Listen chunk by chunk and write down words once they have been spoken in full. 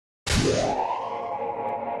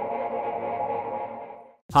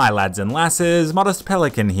Hi lads and lasses, Modest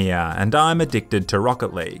Pelican here, and I'm addicted to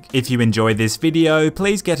Rocket League. If you enjoy this video,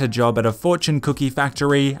 please get a job at a fortune cookie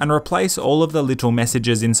factory and replace all of the little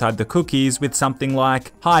messages inside the cookies with something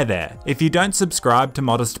like, "Hi there, if you don't subscribe to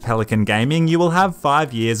Modest Pelican Gaming, you will have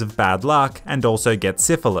 5 years of bad luck and also get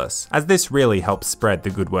syphilis," as this really helps spread the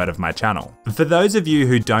good word of my channel. For those of you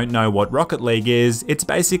who don't know what Rocket League is, it's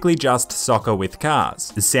basically just soccer with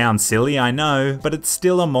cars. It sounds silly, I know, but it's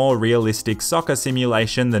still a more realistic soccer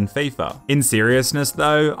simulation than FIFA. In seriousness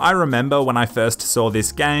though, I remember when I first saw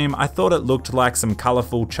this game, I thought it looked like some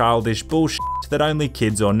colourful childish bullshit that only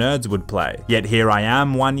kids or nerds would play. Yet here I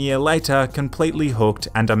am 1 year later, completely hooked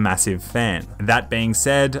and a massive fan. That being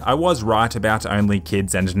said, I was right about only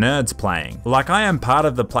kids and nerds playing. Like, I am part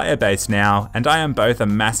of the player base now, and I am both a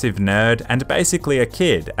massive nerd and basically a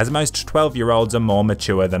kid, as most 12-year-olds are more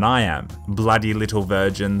mature than I am. Bloody little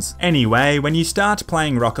virgins. Anyway, when you start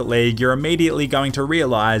playing Rocket League, you're immediately going to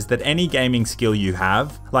realize that any gaming skill you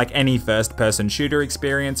have, like any first-person shooter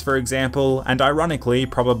experience for example, and ironically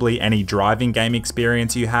probably any driving game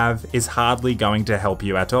experience you have, is hardly going to help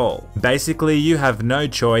you at all. Basically, you have no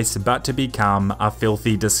choice but to become a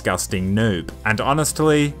filthy, disgusting noob. And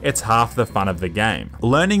honestly, it's half the fun of the game.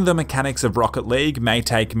 Learning the mechanics of Rocket League may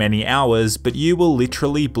take many hours, but you will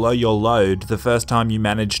literally blow your load the first time you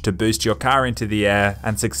manage to boost your car into the air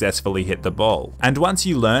and successfully hit the ball. And once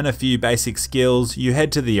you learn a few basic skills, you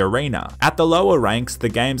head to the arena. At the lower ranks, the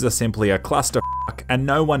games are simply a clusterfuck and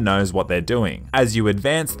no one knows what they're doing. As you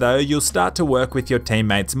advance though, you'll start to work with your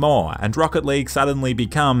teammates more, and Rocket League suddenly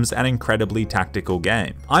becomes an incredibly tactical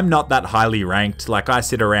game. I'm not that highly ranked, like I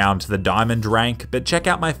sit around the diamond rank, but check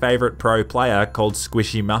out my favourite pro player called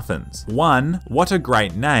Squishy Muffins. 1, what a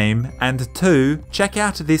great name, and 2, check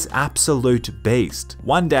out this absolute beast.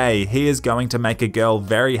 One day, he is going to make a girl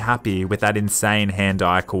very happy with that insane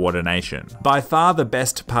hand-eye coordination. By far the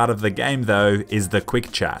best part of the game though is the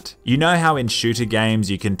quick chat. You know how in shooter games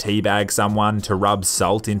you can teabag someone to rub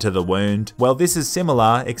salt into the wound? Well, this is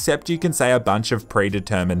similar, except you can say a bunch of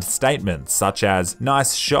predetermined statements such as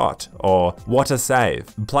 "nice shot" or "what a save."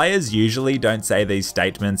 Players usually don't say these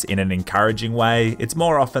statements in an encouraging way, it's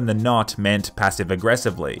more often than not meant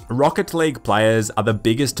passive-aggressively. Rocket League players are the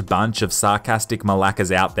biggest bunch of sarcastic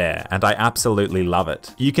malakas out there, and I absolutely love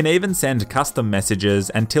it. You can even send custom messages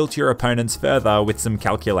and tilt your opponents further with some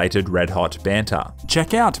calculated red-hot banter.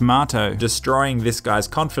 Check out Marto destroying this guy's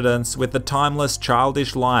confidence with the timeless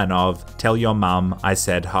childish line of, "Tell your mum I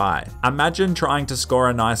said hi." Imagine trying to score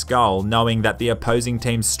a nice goal knowing that the opposing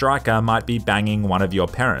team's striker might be banging one of your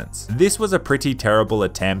parents. This was a pretty terrible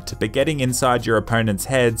attempt, but getting inside your opponent's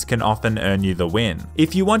heads can often earn you the win.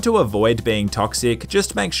 If you want to avoid being toxic,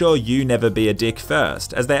 just make sure you never be a dick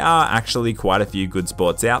first, as there are actually quite a few good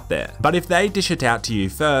sports out there. But if they dish it out to you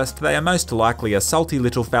first, they are most likely a salty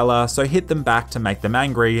little fella, so hit them back to make them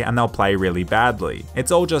angry and they'll play really badly.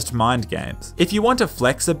 It's all just mind games. If you want to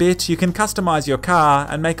flex a bit, you can customize your car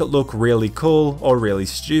and make it look really cool or really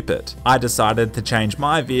stupid. I decided to change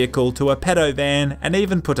my vehicle to a pedo van and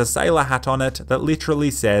even put a sailor hat on it that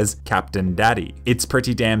literally says Captain Daddy. It's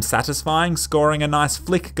pretty damn satisfying scoring a nice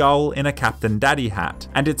flick goal in a Captain Daddy hat,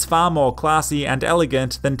 and it's far more classy and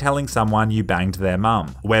elegant than telling someone you banged their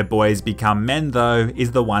mum. Where boys become men though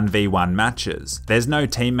is the 1v1 matches. There's no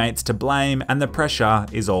teammates to blame and the pressure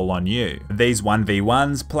is all on you. These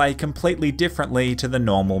 1v1s play completely differently to the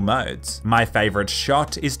normal modes. My favourite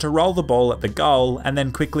shot is to roll the ball at the goal and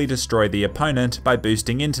then quickly destroy the opponent by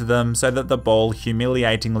boosting into them so that the ball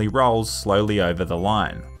humiliatingly rolls slowly over the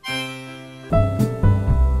line.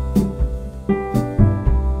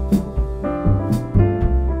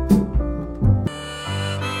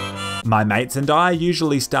 My mates and I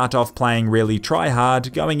usually start off playing really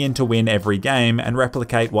try-hard, going in to win every game and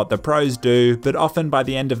replicate what the pros do, but often by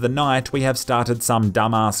the end of the night we have started some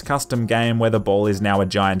dumbass custom game where the ball is now a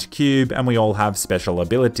giant cube and we all have special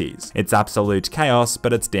abilities. It's absolute chaos,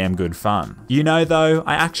 but it's damn good fun. You know though,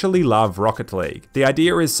 I actually love Rocket League. The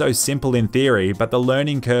idea is so simple in theory, but the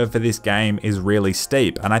learning curve for this game is really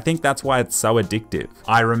steep, and I think that's why it's so addictive.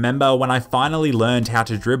 I remember when I finally learned how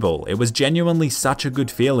to dribble, it was genuinely such a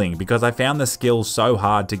good feeling because I found the skill so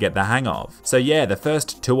hard to get the hang of. So yeah, the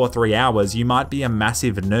first 2 or 3 hours you might be a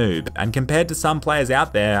massive noob, and compared to some players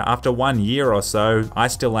out there, after 1 year or so, I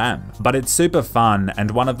still am. But it's super fun and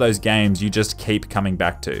one of those games you just keep coming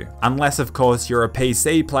back to. Unless of course you're a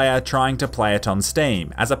PC player trying to play it on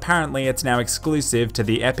Steam, as apparently it's now exclusive to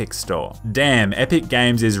the Epic Store. Damn, Epic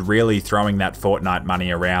Games is really throwing that Fortnite money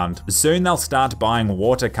around. Soon they'll start buying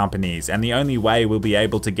water companies, and the only way we'll be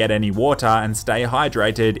able to get any water and stay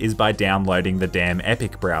hydrated is by by downloading the damn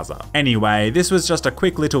Epic browser. Anyway, this was just a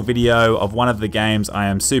quick little video of one of the games I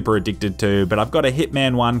am super addicted to, but I've got a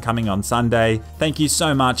Hitman 1 coming on Sunday. Thank you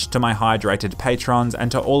so much to my hydrated patrons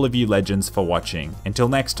and to all of you legends for watching. Until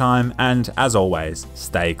next time, and as always,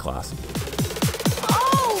 stay classy.